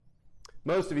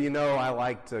Most of you know I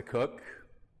like to cook.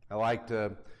 I like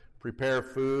to prepare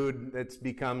food. It's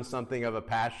become something of a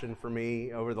passion for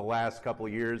me over the last couple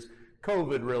of years.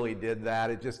 COVID really did that.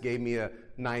 It just gave me a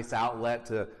nice outlet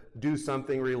to do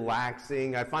something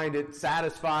relaxing. I find it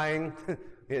satisfying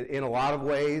in a lot of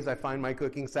ways. I find my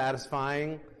cooking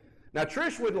satisfying. Now,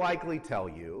 Trish would likely tell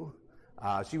you,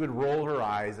 she would roll her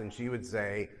eyes and she would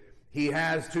say, he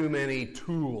has too many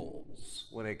tools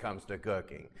when it comes to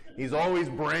cooking. He's always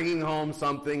bringing home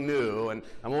something new, and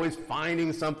I'm always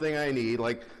finding something I need,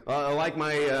 like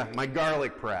my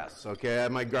garlic press. Okay, I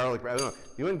have my garlic press. I don't know.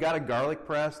 You ain't got a garlic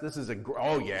press? This is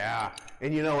oh yeah.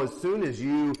 And you know, as soon as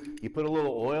you put a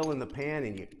little oil in the pan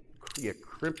and you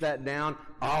crimp that down,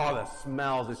 oh, the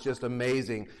smells, it's just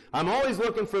amazing. I'm always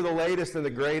looking for the latest and the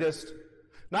greatest.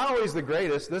 Not always the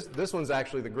greatest. This one's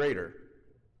actually the greater.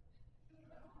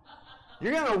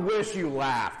 You're going to wish you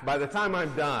laughed by the time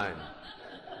I'm done.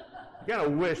 You're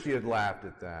going to wish you had laughed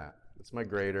at that. It's my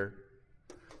grater.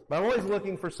 But I'm always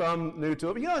looking for some new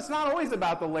tool. But you know, it's not always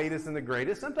about the latest and the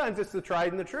greatest. Sometimes it's the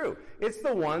tried and the true. It's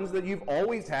the ones that you've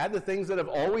always had, the things that have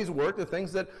always worked, the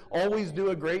things that always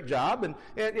do a great job. And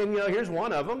you know, here's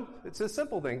one of them. It's a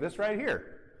simple thing. This right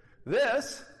here.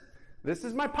 This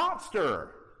is my pot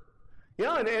stirrer. You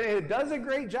know, and it does a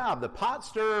great job. The pot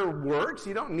stirrer works.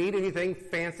 You don't need anything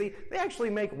fancy. They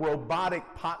actually make robotic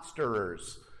pot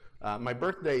stirrers. My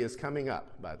birthday is coming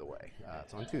up, by the way.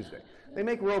 It's on Tuesday. They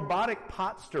make robotic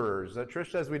pot stirrers.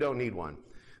 Trish says we don't need one.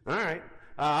 All right.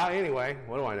 Anyway,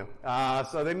 what do I know?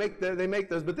 So they make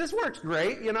those, but this works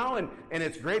great, you know, and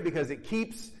it's great because it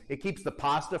keeps the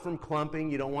pasta from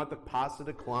clumping. You don't want the pasta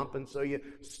to clump, and so you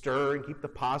stir and keep the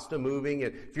pasta moving.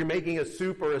 And if you're making a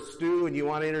soup or a stew and you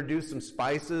want to introduce some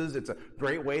spices, it's a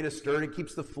great way to stir it. It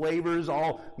keeps the flavors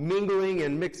all mingling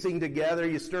and mixing together.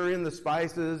 You stir in the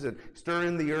spices and stir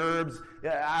in the herbs.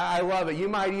 I love it. You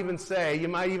might even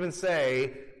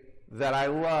say that I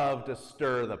love to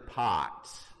stir the pot.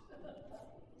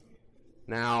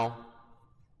 Now,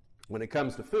 when it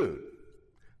comes to food,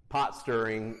 pot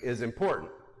stirring is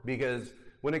important because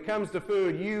when it comes to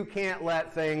food, you can't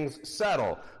let things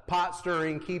settle. Pot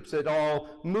stirring keeps it all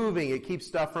moving. It keeps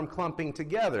stuff from clumping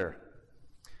together.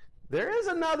 There is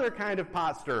another kind of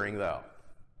pot stirring, though.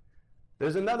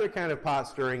 There's another kind of pot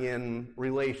stirring in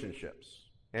relationships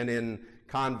and in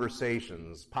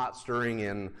conversations, pot stirring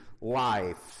in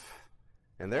life.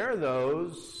 And there are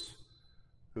those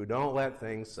who don't let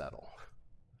things settle.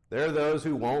 There are those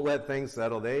who won't let things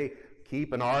settle. They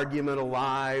keep an argument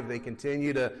alive. They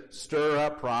continue to stir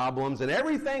up problems. And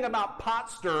everything about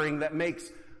pot stirring that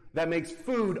makes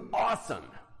food awesome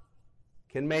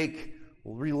can make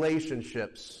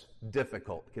relationships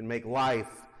difficult, can make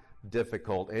life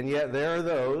difficult. And yet there are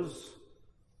those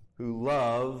who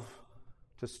love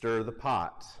to stir the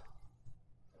pot.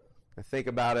 I think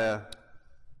about a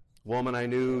woman I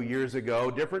knew years ago,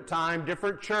 different time,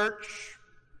 different church.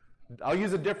 I'll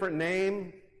use a different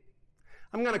name.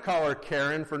 I'm going to call her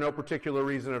Karen for no particular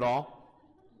reason at all.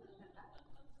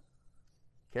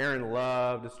 Karen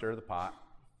loved to stir the pot.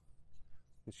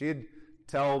 And she'd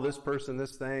tell this person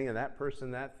this thing and that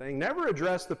person that thing. Never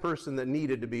address the person that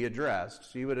needed to be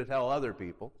addressed. She would tell other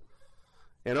people.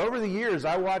 And over the years,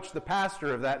 I watched the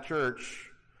pastor of that church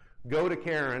go to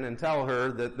Karen and tell her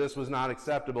that this was not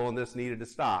acceptable and this needed to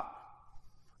stop.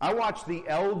 I watched the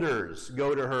elders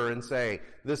go to her and say,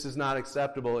 this is not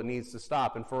acceptable, it needs to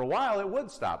stop. And for a while, it would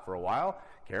stop for a while.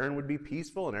 Karen would be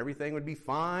peaceful and everything would be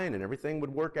fine and everything would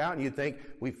work out. And you'd think,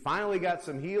 we finally got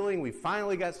some healing, we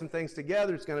finally got some things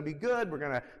together, it's going to be good, we're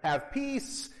going to have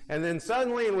peace. And then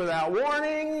suddenly and without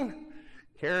warning,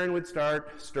 Karen would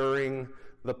start stirring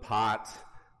the pot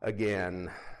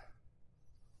again.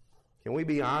 Can we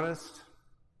be honest?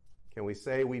 Can we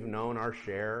say we've known our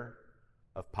share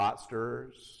of pot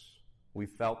stirrers? We've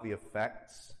felt the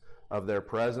effects of their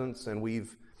presence, and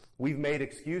we've made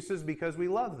excuses because we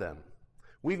love them.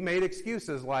 We've made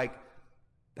excuses like,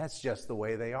 that's just the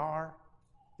way they are.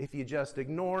 If you just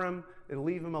ignore them and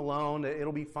leave them alone,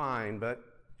 it'll be fine. But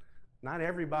not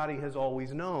everybody has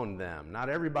always known them. Not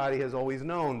everybody has always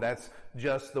known that's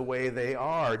just the way they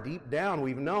are. Deep down,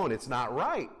 we've known it's not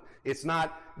right. It's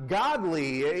not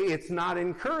godly. It's not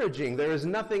encouraging. There is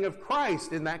nothing of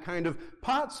Christ in that kind of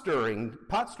pot stirring.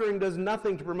 Pot stirring does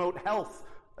nothing to promote health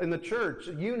in the church,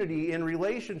 unity in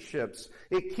relationships.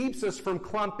 It keeps us from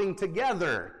clumping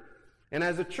together. And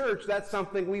as a church, that's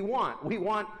something we want. We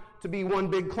want to be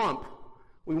one big clump.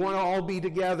 We want to all be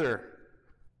together.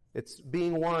 It's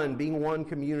being one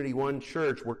community, one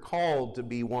church. We're called to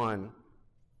be one.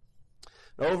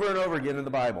 Over and over again in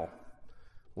the Bible,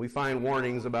 We find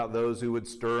warnings about those who would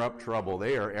stir up trouble.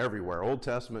 They are everywhere. Old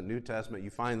Testament, New Testament, you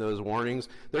find those warnings.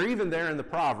 They're even there in the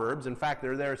Proverbs. In fact,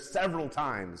 they're there several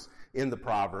times in the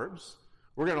Proverbs.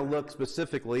 We're going to look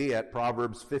specifically at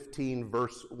Proverbs 15,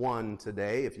 verse 1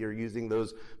 today. If you're using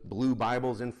those blue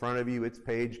Bibles in front of you, it's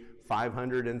page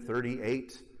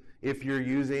 538. If you're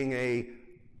using a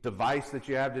device that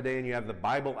you have today and you have the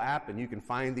Bible app and you can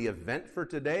find the event for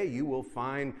today, you will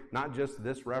find not just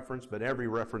this reference, but every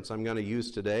reference I'm going to use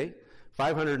today.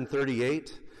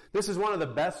 538. This is one of the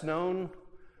best known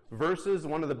verses,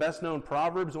 one of the best known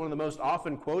Proverbs, one of the most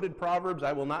often quoted Proverbs.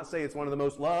 I will not say it's one of the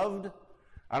most loved.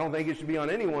 I don't think it should be on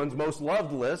anyone's most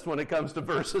loved list when it comes to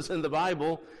verses in the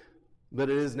Bible, but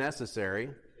it is necessary.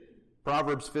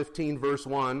 Proverbs 15, verse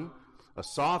 1, a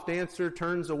soft answer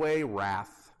turns away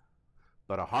wrath,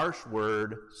 but a harsh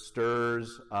word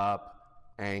stirs up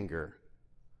anger.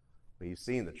 Well, you've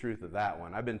seen the truth of that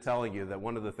one. I've been telling you that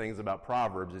one of the things about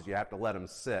Proverbs is you have to let them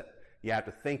sit. You have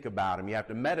to think about them. You have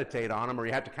to meditate on them, or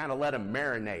you have to kind of let them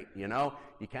marinate, you know?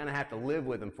 You kind of have to live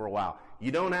with them for a while.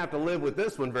 You don't have to live with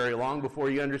this one very long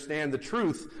before you understand the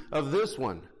truth of this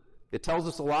one. It tells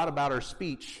us a lot about our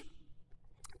speech.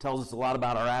 It tells us a lot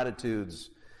about our attitudes.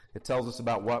 It tells us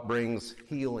about what brings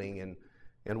healing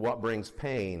and what brings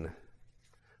pain.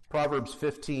 Proverbs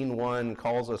 15:1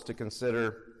 calls us to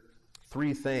consider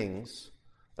three things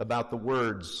about the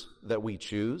words that we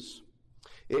choose.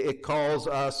 It calls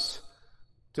us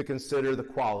to consider the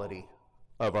quality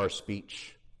of our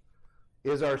speech.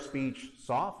 Is our speech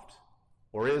soft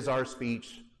or is our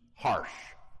speech harsh?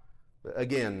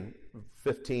 Again,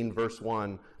 15 verse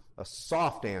 1, a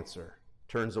soft answer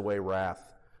turns away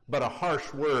wrath, but a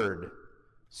harsh word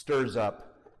stirs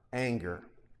up anger.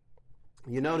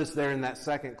 You notice there in that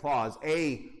second clause,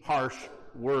 a harsh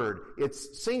word.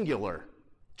 It's singular.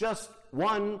 Just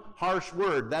one harsh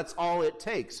word. That's all it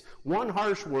takes. One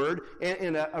harsh word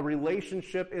and a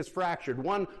relationship is fractured.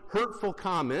 One hurtful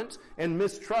comment and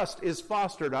mistrust is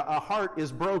fostered. A heart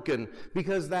is broken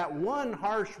because that one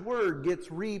harsh word gets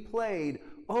replayed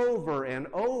over and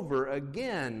over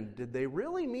again. Did they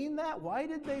really mean that? Why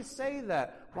did they say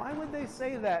that? Why would they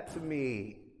say that to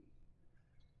me?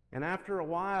 And after a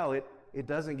while, it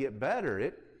doesn't get better.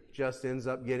 It just ends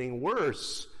up getting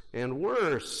worse and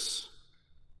worse.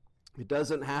 It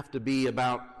doesn't have to be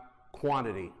about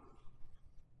quantity.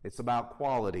 It's about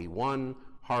quality. One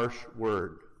harsh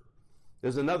word.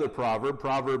 There's another proverb,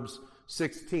 Proverbs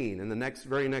 16, in the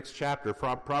very next chapter,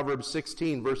 Proverbs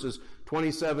 16, verses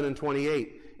 27 and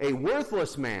 28. A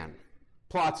worthless man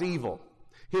plots evil.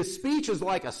 His speech is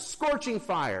like a scorching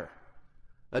fire.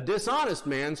 A dishonest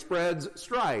man spreads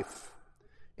strife.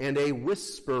 And a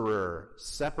whisperer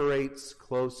separates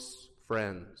close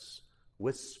friends.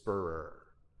 Whisperer.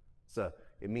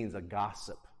 It means a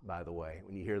gossip, by the way.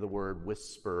 When you hear the word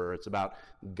whisperer, it's about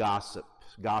gossip.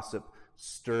 Gossip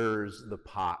stirs the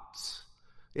pot.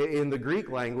 In the Greek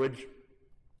language,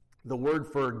 the word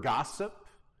for gossip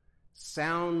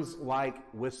sounds like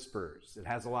whispers. It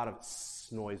has a lot of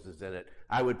noises in it.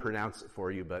 I would pronounce it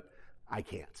for you, but I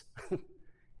can't.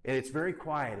 And it's very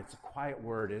quiet. It's a quiet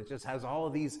word. And it just has all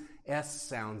of these S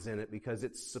sounds in it because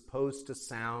it's supposed to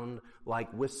sound like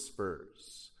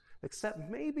whispers. Except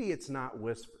maybe it's not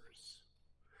whispers.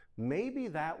 Maybe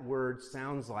that word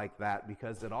sounds like that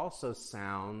because it also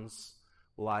sounds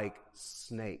like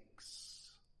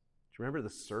snakes. Do you remember the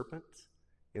serpent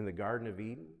in the Garden of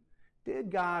Eden?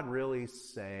 Did God really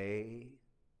say?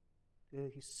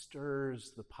 He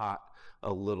stirs the pot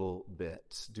a little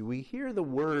bit. Do we hear the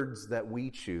words that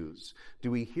we choose? Do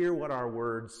we hear what our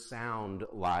words sound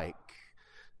like?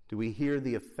 Do we hear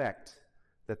the effect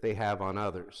that they have on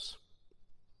others?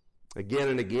 Again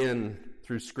and again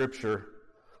through Scripture,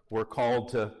 we're called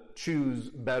to choose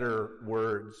better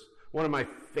words. One of my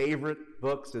favorite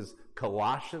books is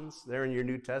Colossians, there in your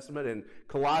New Testament. In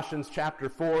Colossians chapter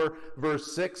 4,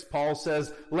 verse 6, Paul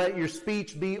says, "Let your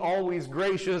speech be always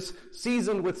gracious,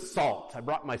 seasoned with salt." I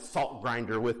brought my salt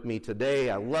grinder with me today.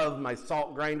 I love my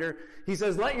salt grinder. He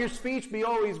says, let your speech be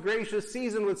always gracious,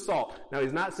 seasoned with salt. Now,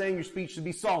 he's not saying your speech should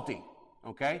be salty,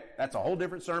 okay? That's a whole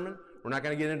different sermon. We're not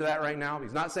going to get into that right now.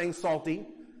 He's not saying salty.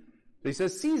 But he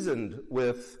says seasoned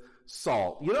with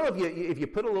salt. You know, if you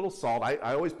put a little salt, I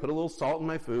always put a little salt in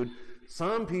my food.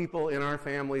 Some people in our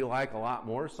family like a lot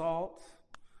more salt.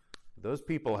 Those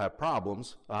people have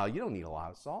problems. You don't need a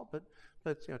lot of salt, but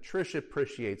you know, Trish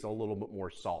appreciates a little bit more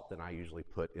salt than I usually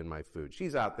put in my food.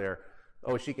 She's out there.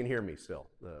 Oh, she can hear me still.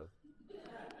 The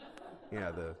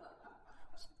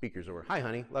speaker's over. Hi,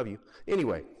 honey. Love you.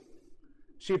 Anyway,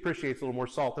 she appreciates a little more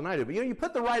salt than I do. But you know, you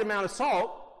put the right amount of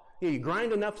salt, You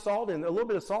grind enough salt and a little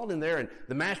bit of salt in there, and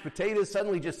the mashed potatoes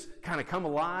suddenly just kind of come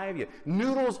alive.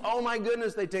 Noodles, oh my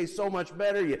goodness, they taste so much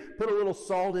better. You put a little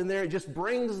salt in there, it just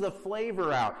brings the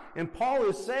flavor out. And Paul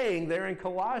is saying there in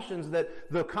Colossians that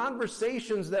the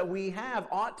conversations that we have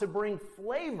ought to bring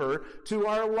flavor to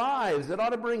our lives. It ought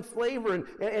to bring flavor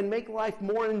and make life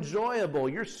more enjoyable.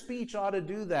 Your speech ought to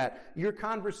do that. Your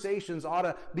conversations ought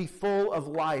to be full of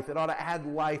life. It ought to add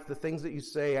life. The things that you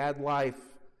say add life.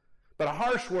 But a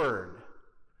harsh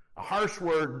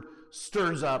word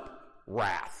stirs up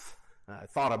wrath. I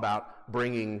thought about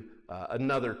bringing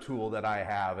another tool that I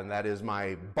have, and that is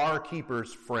my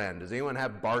barkeeper's friend. Does anyone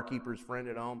have barkeeper's friend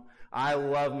at home? I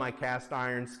love my cast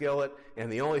iron skillet,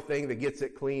 and the only thing that gets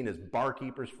it clean is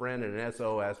barkeeper's friend and an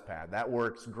SOS pad. That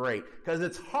works great because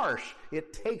it's harsh.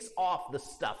 It takes off the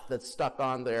stuff that's stuck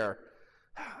on there.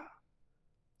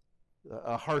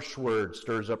 A harsh word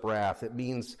stirs up wrath. It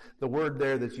means, the word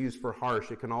there that's used for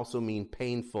harsh, it can also mean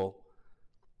painful.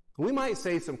 We might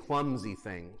say some clumsy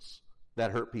things that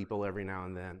hurt people every now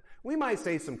and then. We might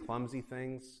say some clumsy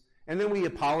things, and then we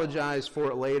apologize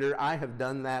for it later. I have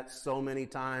done that so many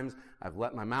times. I've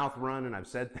let my mouth run, and I've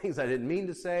said things I didn't mean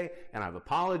to say, and I've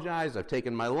apologized. I've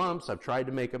taken my lumps. I've tried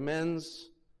to make amends.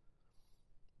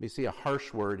 You see, a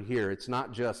harsh word here, it's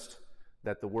not just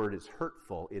that the word is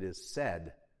hurtful. It is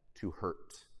said to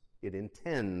hurt. It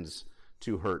intends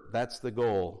to hurt. That's the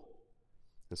goal.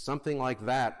 And something like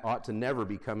that ought to never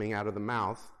be coming out of the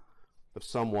mouth of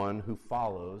someone who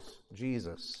follows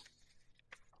Jesus.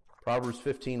 Proverbs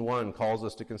 15:1 calls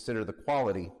us to consider the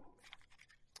quality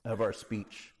of our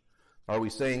speech. Are we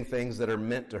saying things that are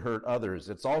meant to hurt others?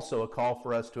 It's also a call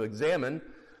for us to examine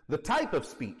the type of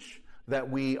speech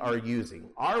that we are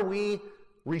using. Are we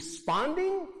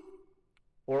responding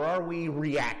or are we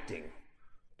reacting?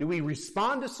 Do we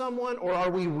respond to someone, or are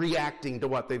we reacting to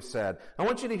what they've said? I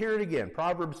want you to hear it again.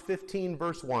 Proverbs 15,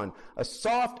 verse 1. A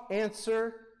soft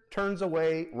answer turns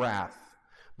away wrath,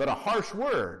 but a harsh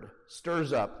word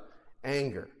stirs up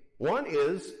anger. One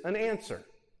is an answer.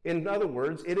 In other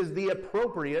words, it is the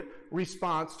appropriate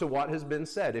response to what has been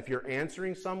said. If you're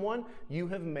answering someone, you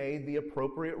have made the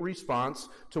appropriate response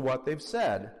to what they've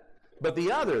said. But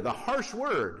the other, the harsh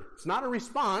word, it's not a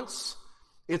response,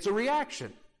 it's a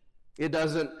reaction. It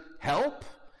doesn't help.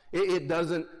 It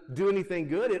doesn't do anything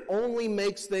good. It only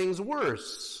makes things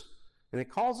worse. And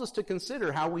it calls us to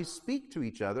consider how we speak to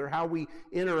each other, how we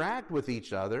interact with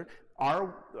each other.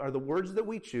 Are the words that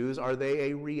we choose, are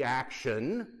they a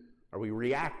reaction? Are we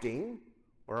reacting,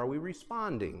 or are we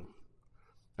responding?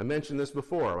 I mentioned this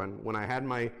before when I had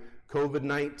my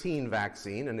COVID-19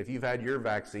 vaccine, and if you've had your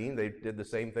vaccine, they did the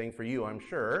same thing for you, I'm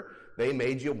sure. They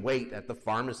made you wait at the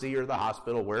pharmacy or the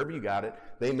hospital, wherever you got it.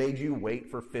 They made you wait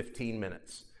for 15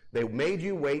 minutes. They made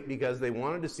you wait because they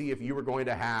wanted to see if you were going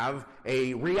to have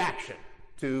a reaction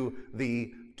to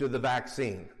the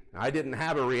vaccine. I didn't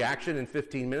have a reaction in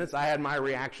 15 minutes. I had my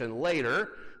reaction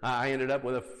later. I ended up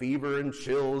with a fever and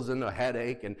chills and a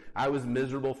headache, and I was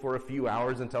miserable for a few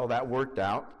hours until that worked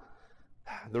out.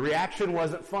 The reaction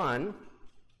wasn't fun,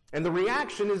 and the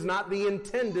reaction is not the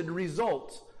intended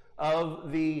result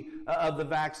of the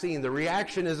vaccine. The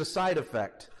reaction is a side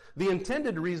effect. The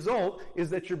intended result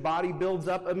is that your body builds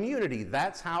up immunity.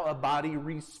 That's how a body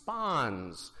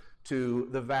responds to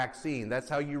the vaccine. That's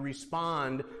how you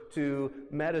respond to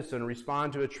medicine,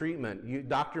 respond to a treatment.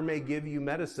 Doctor may give you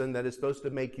medicine that is supposed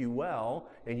to make you well,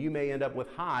 and you may end up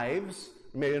with hives,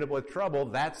 you may end up with trouble.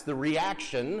 That's the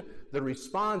reaction. The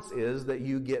response is that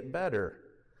you get better.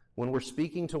 When we're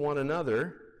speaking to one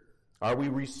another, are we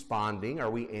responding?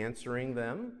 Are we answering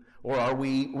them? Or are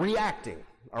we reacting?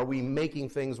 Are we making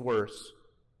things worse?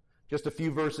 Just a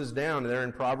few verses down there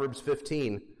in Proverbs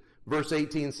 15, verse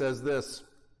 18 says this: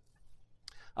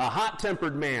 a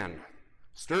hot-tempered man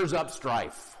stirs up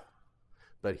strife,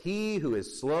 but he who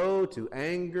is slow to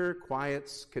anger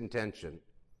quiets contention.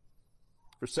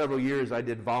 For several years, I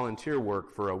did volunteer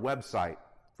work for a website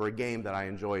for a game that I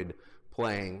enjoyed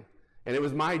playing. And it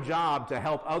was my job to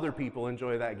help other people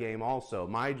enjoy that game also.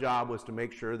 My job was to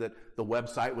make sure that the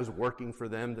website was working for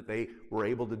them, that they were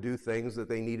able to do things that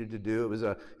they needed to do.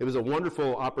 It was a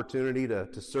wonderful opportunity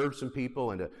to serve some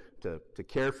people and to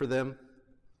care for them.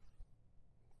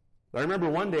 I remember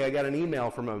one day I got an email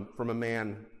from a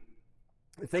man.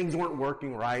 Things weren't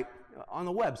working right on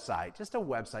the website,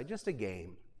 just a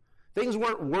game. Things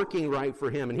weren't working right for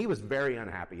him, and he was very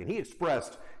unhappy, and he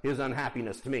expressed his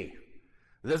unhappiness to me.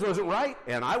 This wasn't right,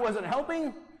 and I wasn't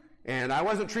helping, and I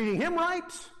wasn't treating him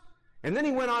right. And then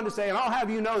he went on to say, and I'll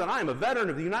have you know that I am a veteran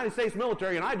of the United States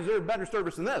military, and I deserve better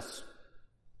service than this.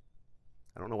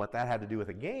 I don't know what that had to do with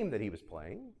a game that he was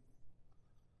playing.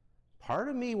 part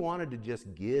of me wanted to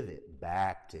just give it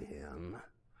back to him.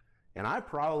 And I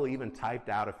probably even typed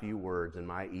out a few words in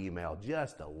my email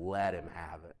just to let him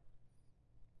have it.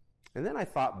 And then I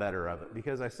thought better of it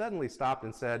because I suddenly stopped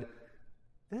and said,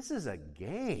 this is a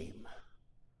game.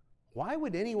 Why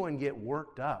would anyone get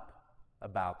worked up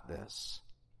about this?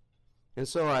 And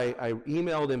so I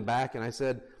emailed him back and I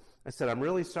said, I'm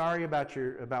really sorry about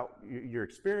your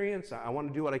experience. I want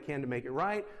to do what I can to make it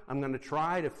right. I'm going to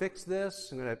try to fix this.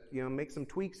 I'm going to make some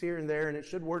tweaks here and there, and it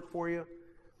should work for you.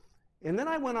 And then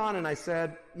I went on and I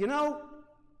said, your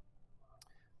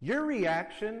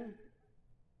reaction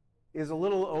is a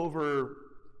little over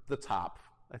the top.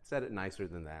 I said it nicer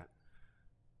than that.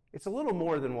 It's a little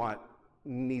more than what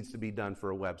needs to be done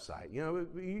for a website.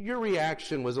 Your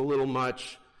reaction was a little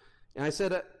much. And I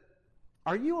said,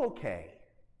 are you okay?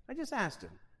 I just asked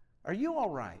him, are you all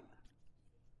right?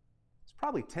 It's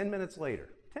probably 10 minutes later.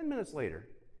 10 minutes later,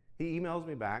 he emails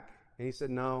me back, and he said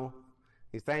no.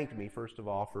 He thanked me, first of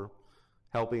all, for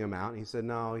helping him out. And he said,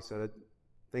 no, he said,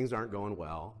 things aren't going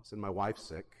well. He said, my wife's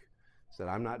sick. He said,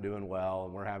 I'm not doing well,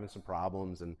 and we're having some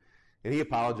problems. And he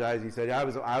apologized. He said, I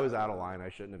was out of line. I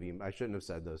shouldn't have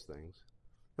said those things.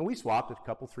 And we swapped a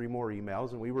couple, 3 more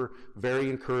emails, and we were very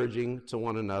encouraging to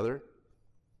one another.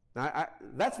 Now,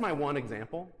 that's my one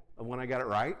example of when I got it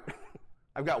right.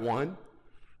 I've got one.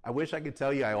 I wish I could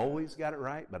tell you I always got it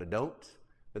right, but I don't.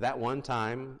 But that one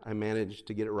time, I managed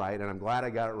to get it right, and I'm glad I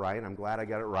got it right, and I'm glad I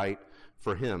got it right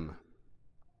for him.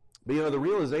 But the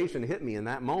realization hit me in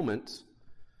that moment.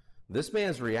 This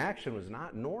man's reaction was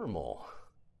not normal.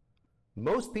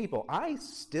 Most people, I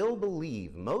still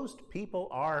believe most people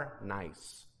are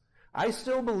nice. I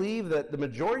still believe that the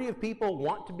majority of people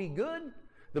want to be good.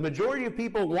 The majority of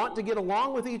people want to get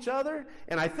along with each other.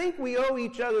 And I think we owe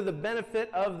each other the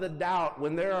benefit of the doubt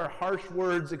when there are harsh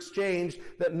words exchanged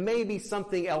that maybe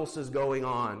something else is going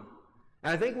on.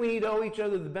 And I think we need to owe each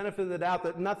other the benefit of the doubt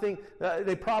that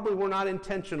they probably were not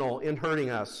intentional in hurting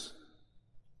us.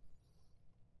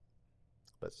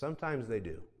 But sometimes they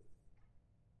do.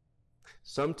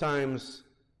 Sometimes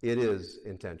it is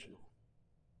intentional.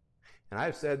 And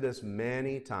I've said this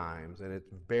many times, and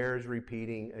it bears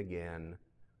repeating again.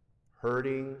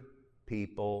 Hurting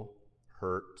people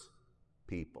hurt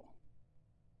people.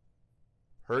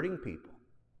 Hurting people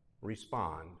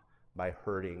respond by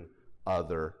hurting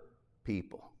other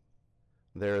people.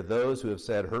 There are those who have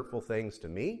said hurtful things to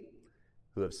me,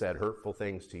 who have said hurtful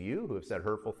things to you, who have said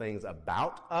hurtful things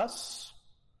about us.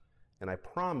 And I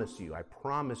promise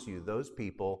you, those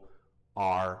people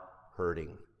are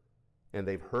hurting. And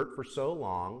they've hurt for so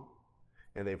long,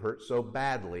 and they've hurt so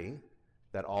badly,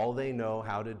 that all they know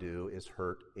how to do is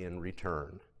hurt in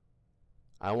return.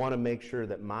 I want to make sure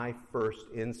that my first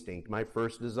instinct, my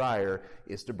first desire,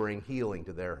 is to bring healing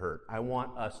to their hurt. I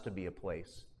want us to be a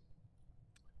place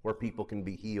where people can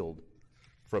be healed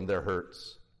from their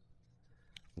hurts.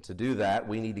 And to do that,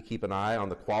 we need to keep an eye on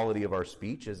the quality of our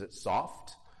speech. Is it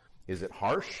soft? Is it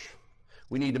harsh?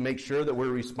 We need to make sure that we're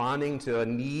responding to a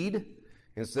need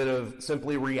instead of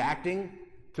simply reacting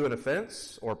to an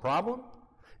offense or problem.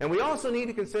 And we also need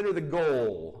to consider the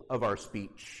goal of our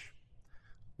speech.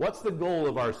 What's the goal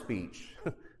of our speech?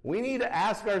 We need to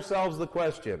ask ourselves the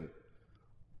question,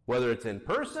 whether it's in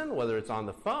person, whether it's on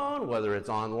the phone, whether it's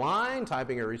online,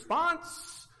 typing a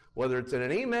response, whether it's in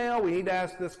an email, we need to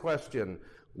ask this question: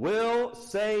 will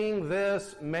saying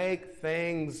this make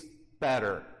things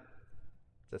better?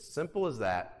 It's as simple as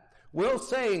that. Will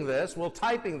saying this, will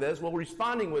typing this, will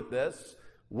responding with this,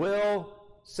 will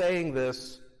saying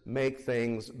this make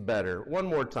things better? One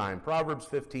more time, Proverbs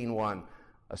 15:1.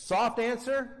 A soft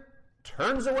answer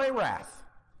turns away wrath,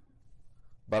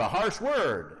 but a harsh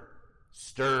word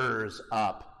stirs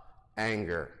up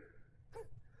anger.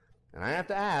 And I have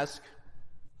to ask,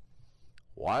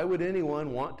 why would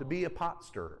anyone want to be a pot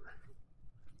stirrer?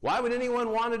 Why would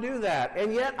anyone want to do that?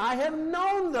 And yet I have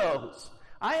known those.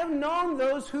 I have known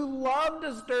those who love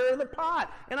to stir the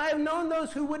pot. And I have known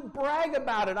those who would brag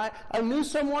about it. I knew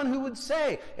someone who would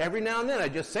say, every now and then I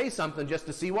just say something just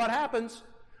to see what happens.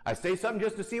 I say something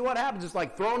just to see what happens. It's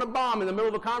like throwing a bomb in the middle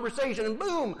of a conversation and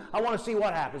boom, I want to see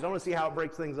what happens. I want to see how it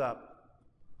breaks things up.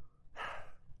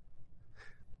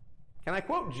 Can I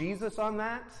quote Jesus on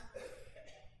that?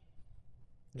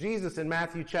 Jesus in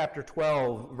Matthew chapter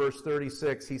 12, verse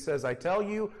 36, he says, I tell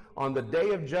you, on the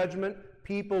day of judgment,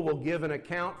 people will give an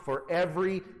account for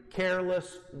every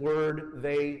careless word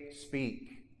they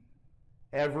speak.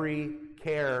 Every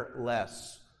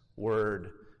careless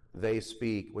word they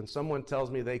speak. When someone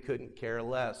tells me they couldn't care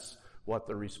less what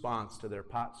the response to their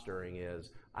pot stirring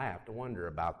is, I have to wonder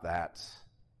about that.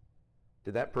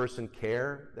 Did that person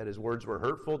care that his words were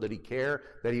hurtful? Did he care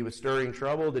that he was stirring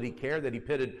trouble? Did he care that he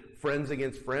pitted friends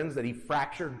against friends, that he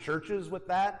fractured churches with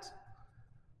that?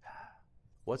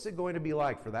 What's it going to be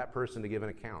like for that person to give an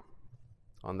account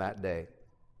on that day?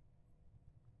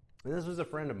 And this was a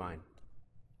friend of mine.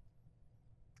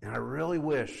 And I really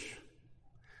wish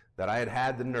that I had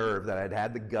had the nerve, that I'd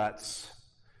had the guts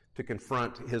to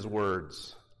confront his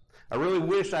words. I really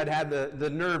wish I'd had the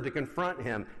nerve to confront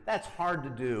him. That's hard to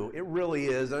do. It really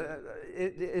is.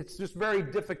 It's just very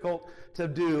difficult to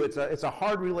do. It's a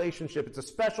hard relationship. It's a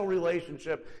special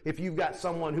relationship if you've got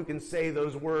someone who can say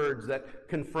those words that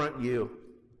confront you.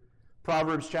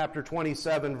 Proverbs chapter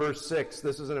 27, verse 6.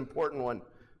 This is an important one.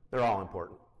 They're all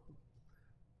important.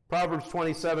 Proverbs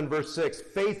 27, verse 6.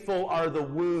 Faithful are the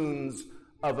wounds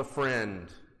of a friend.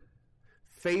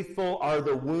 Faithful are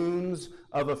the wounds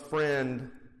of a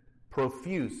friend.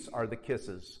 Profuse are the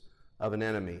kisses of an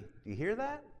enemy. Do you hear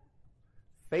that?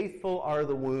 Faithful are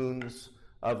the wounds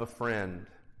of a friend.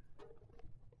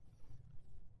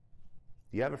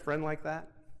 Do you have a friend like that?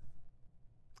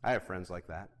 I have friends like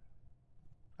that.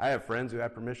 I have friends who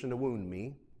have permission to wound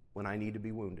me when I need to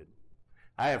be wounded.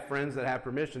 I have friends that have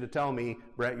permission to tell me,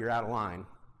 Brett, you're out of line.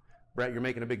 Brett, you're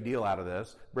making a big deal out of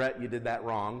this. Brett, you did that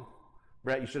wrong.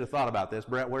 Brett, you should have thought about this.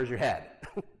 Brett, where's your head?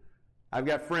 I've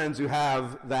got friends who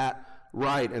have that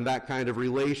right and that kind of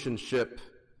relationship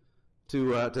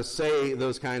to say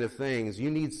those kind of things.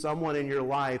 You need someone in your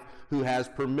life who has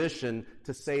permission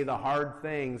to say the hard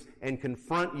things and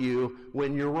confront you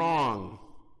when you're wrong.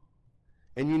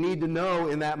 And you need to know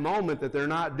in that moment that they're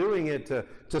not doing it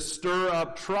to stir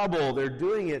up trouble. They're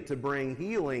doing it to bring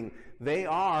healing. They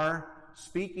are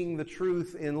speaking the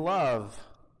truth in love.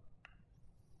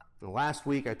 And last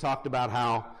week I talked about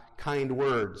how kind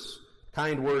words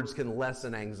can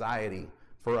lessen anxiety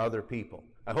for other people.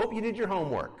 I hope you did your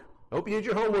homework. I hope you did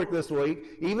your homework this week,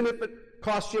 even if it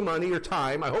cost you money or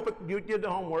time. I hope you did the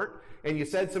homework and you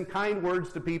said some kind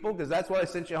words to people, because that's what I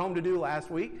sent you home to do last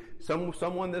week.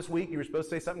 Someone this week, you were supposed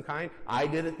to say something kind. I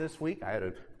did it this week. I had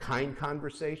a kind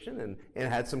conversation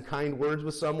and had some kind words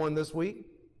with someone this week.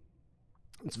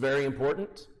 It's very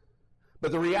important.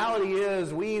 But the reality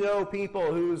is, we know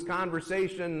people whose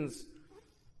conversations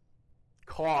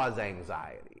cause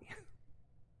anxiety.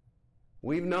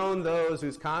 We've known those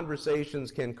whose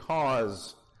conversations can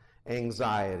cause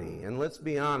anxiety. And let's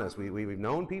be honest, we've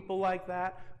known people like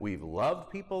that. We've loved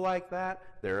people like that.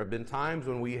 There have been times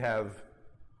when we have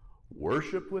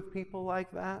worshiped with people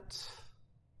like that.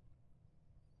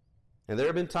 And there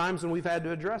have been times when we've had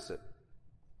to address it.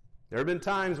 There have been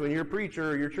times when your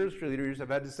preacher or your church leaders have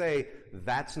had to say,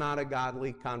 that's not a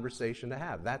godly conversation to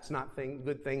have. That's not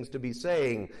good things to be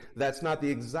saying. That's not the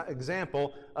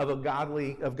example of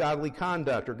godly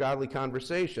conduct or godly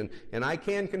conversation. And I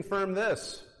can confirm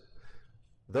this.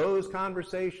 Those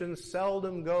conversations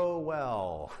seldom go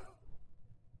well.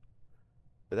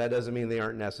 But that doesn't mean they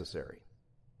aren't necessary.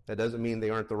 That doesn't mean they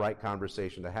aren't the right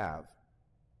conversation to have.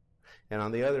 And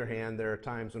on the other hand, there are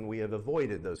times when we have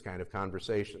avoided those kind of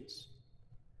conversations.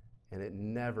 And it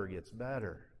never gets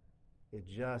better. It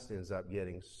just ends up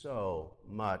getting so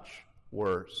much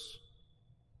worse.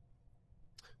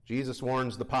 Jesus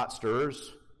warns the pot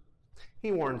stirrers.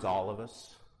 He warns all of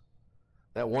us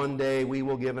that one day we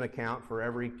will give an account for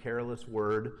every careless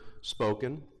word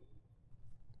spoken.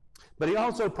 But he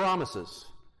also promises.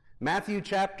 Matthew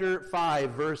chapter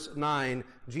 5, verse 9,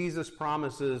 Jesus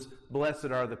promises, blessed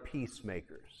are the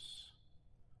peacemakers,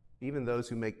 even those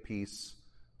who make peace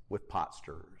with pot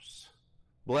stirrers.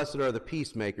 Blessed are the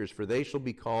peacemakers, for they shall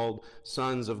be called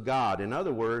sons of God. In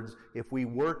other words, if we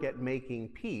work at making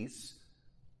peace,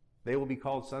 they will be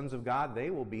called sons of God.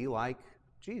 They will be like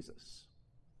Jesus.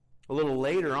 A little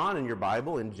later on in your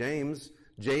Bible, in James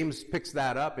picks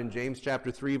that up in James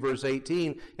chapter 3, verse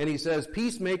 18, and he says,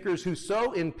 peacemakers who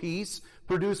sow in peace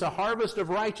produce a harvest of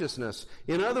righteousness.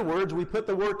 In other words, we put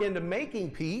the work into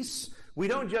making peace. We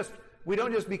don't just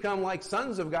become like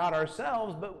sons of God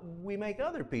ourselves, but we make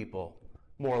other people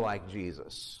more like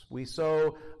Jesus. We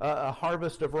sow a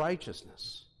harvest of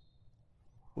righteousness.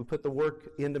 We put the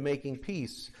work into making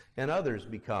peace, and others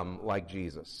become like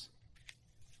Jesus.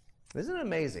 Isn't it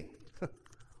amazing?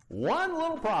 One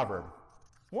little proverb,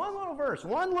 one little verse,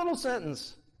 one little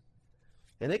sentence,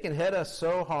 and it can hit us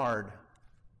so hard.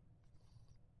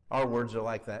 Our words are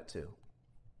like that too.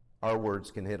 Our words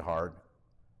can hit hard.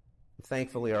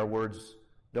 Thankfully, our words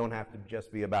don't have to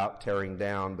just be about tearing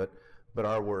down, but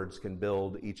our words can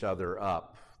build each other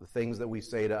up. The things that we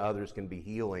say to others can be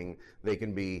healing. They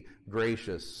can be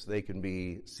gracious. They can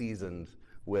be seasoned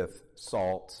with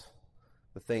salt.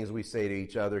 The things we say to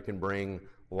each other can bring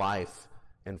life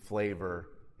and flavor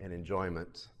and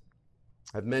enjoyment.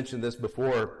 I've mentioned this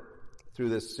before through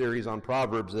this series on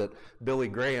Proverbs that Billy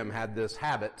Graham had this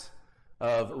habit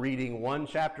of reading one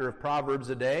chapter of Proverbs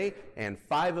a day and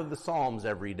 5 of the Psalms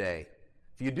every day.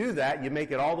 If you do that, you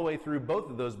make it all the way through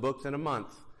both of those books in a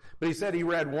month. But he said he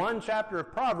read one chapter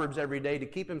of Proverbs every day to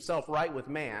keep himself right with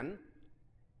man,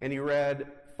 and he read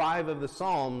 5 of the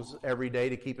Psalms every day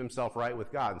to keep himself right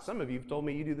with God. And some of you have told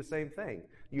me you do the same thing.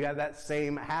 You have that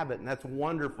same habit, and that's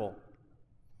wonderful.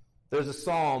 There's a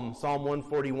psalm, Psalm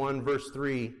 141, verse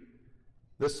 3.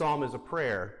 This psalm is a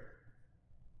prayer.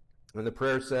 And the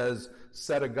prayer says,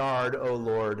 "Set a guard, O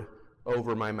Lord,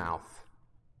 over my mouth.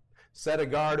 Set a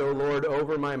guard, O Lord,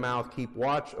 over my mouth. Keep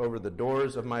watch over the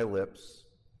doors of my lips."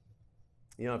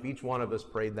 You know, if each one of us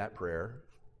prayed that prayer,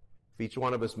 if each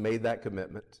one of us made that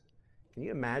commitment, can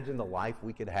you imagine the life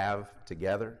we could have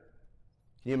together?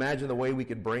 Can you imagine the way we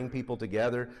could bring people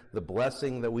together, the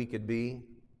blessing that we could be?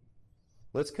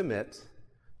 Let's commit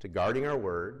to guarding our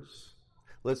words.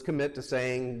 Let's commit to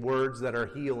saying words that are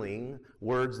healing,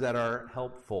 words that are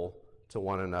helpful to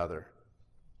one another.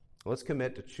 Let's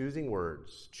commit to choosing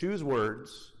words. Choose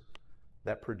words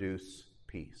that produce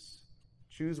peace.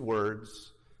 Choose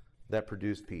words that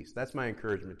produce peace. That's my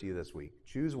encouragement to you this week.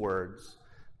 Choose words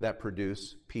that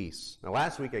produce peace. Now,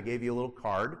 last week I gave you a little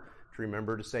card to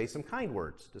remember to say some kind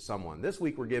words to someone. This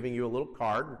week we're giving you a little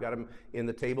card. We've got them in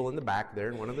the table in the back there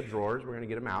in one of the drawers. We're going to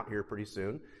get them out here pretty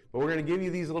soon. But we're going to give you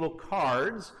these little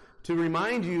cards to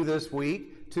remind you this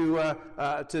week to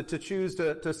choose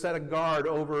to set a guard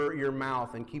over your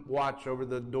mouth and keep watch over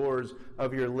the doors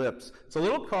of your lips. It's a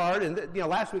little card, and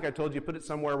last week I told you put it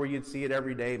somewhere where you'd see it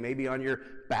every day, maybe on your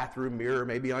bathroom mirror,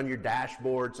 maybe on your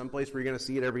dashboard, someplace where you're going to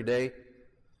see it every day.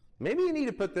 Maybe you need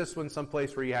to put this one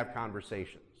someplace where you have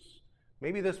conversations.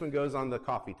 Maybe this one goes on the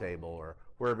coffee table or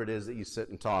wherever it is that you sit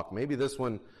and talk. Maybe this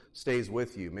one stays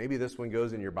with you. Maybe this one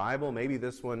goes in your Bible. Maybe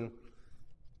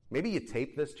you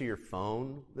tape this to your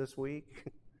phone this week.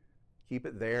 Keep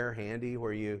it there handy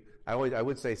where I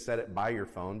would say set it by your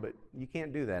phone, but you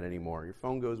can't do that anymore. Your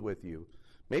phone goes with you.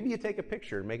 Maybe you take a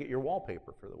picture and make it your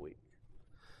wallpaper for the week.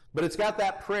 But it's got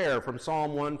that prayer from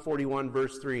Psalm 141,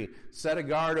 verse 3. Set a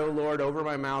guard, O Lord, over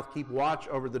my mouth. Keep watch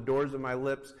over the doors of my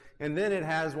lips. And then it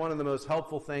has one of the most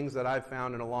helpful things that I've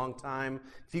found in a long time.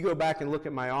 If you go back and look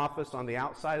at my office, on the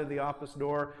outside of the office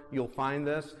door, you'll find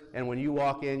this. And when you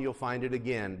walk in, you'll find it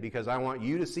again. Because I want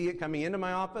you to see it coming into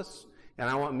my office, and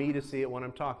I want me to see it when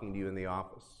I'm talking to you in the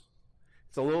office.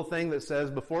 It's a little thing that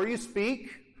says, before you speak,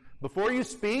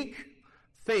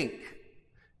 think.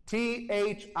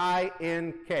 T-H-I-N-K.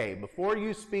 Before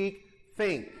you speak,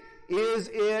 think. Is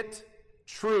it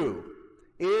true?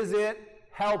 Is it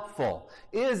helpful?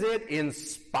 Is it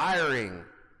inspiring?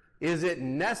 Is it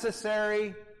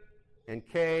necessary? And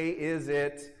K, is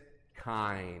it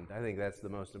kind? I think that's the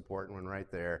most important one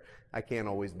right there. I can't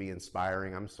always be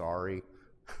inspiring. I'm sorry.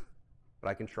 But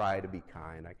I can try to be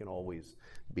kind. I can always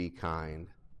be kind.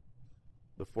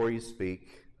 Before you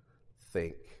speak,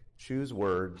 think. Choose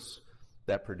words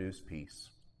that produce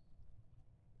peace.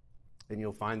 And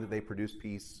you'll find that they produce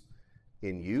peace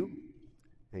in you,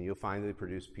 and you'll find that they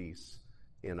produce peace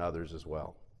in others as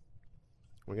well.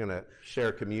 We're going to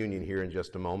share communion here in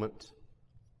just a moment.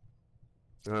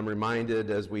 And I'm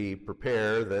reminded as we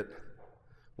prepare that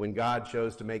when God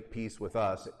chose to make peace with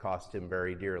us, it cost him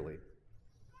very dearly.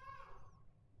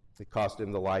 It cost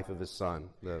him the life of his son.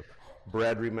 The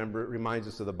bread, reminds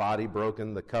us of the body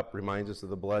broken. The cup reminds us of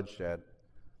the blood shed.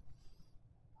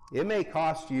 It may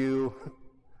cost you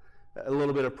a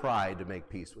little bit of pride to make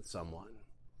peace with someone.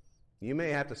 You may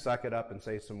have to suck it up and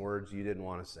say some words you didn't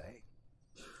want to say.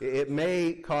 It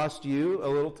may cost you a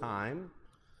little time.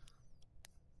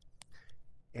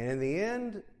 And in the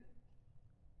end,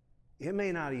 it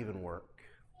may not even work.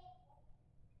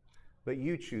 But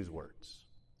you choose words.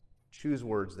 Choose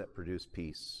words that produce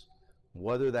peace.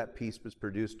 Whether that peace was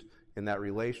produced in that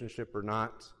relationship or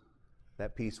not,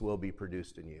 that peace will be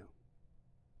produced in you.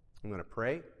 I'm going to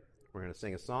pray, we're going to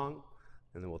sing a song,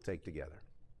 and then we'll take together.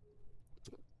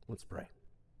 Let's pray.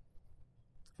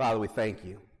 Father, we thank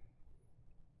you.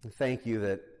 We thank you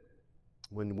that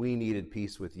when we needed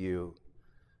peace with you,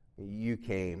 you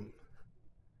came.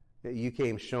 You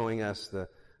came showing us the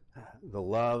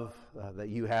love that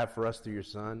you have for us through your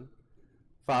Son.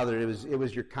 Father, it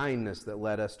was your kindness that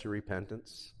led us to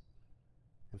repentance.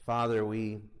 And Father,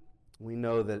 we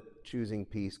know that choosing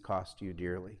peace cost you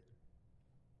dearly.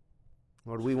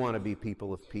 Lord, we want to be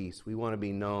people of peace. We want to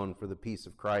be known for the peace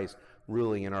of Christ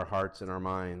ruling in our hearts and our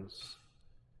minds.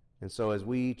 And so as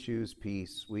we choose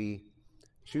peace, we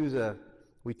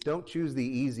don't choose the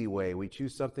easy way. We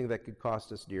choose something that could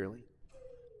cost us dearly.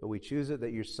 But we choose it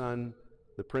that your Son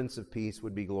the Prince of Peace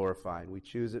would be glorified. We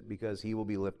choose it because he will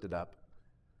be lifted up.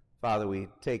 Father, we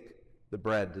take the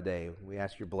bread today. We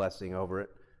ask your blessing over it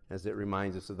as it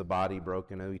reminds us of the body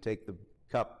broken. And we take the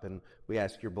cup and we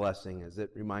ask your blessing as it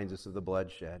reminds us of the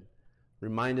blood shed.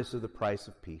 Remind us of the price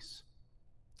of peace.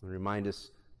 And remind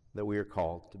us that we are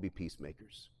called to be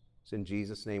peacemakers. It's in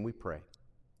Jesus' name we pray.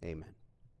 Amen.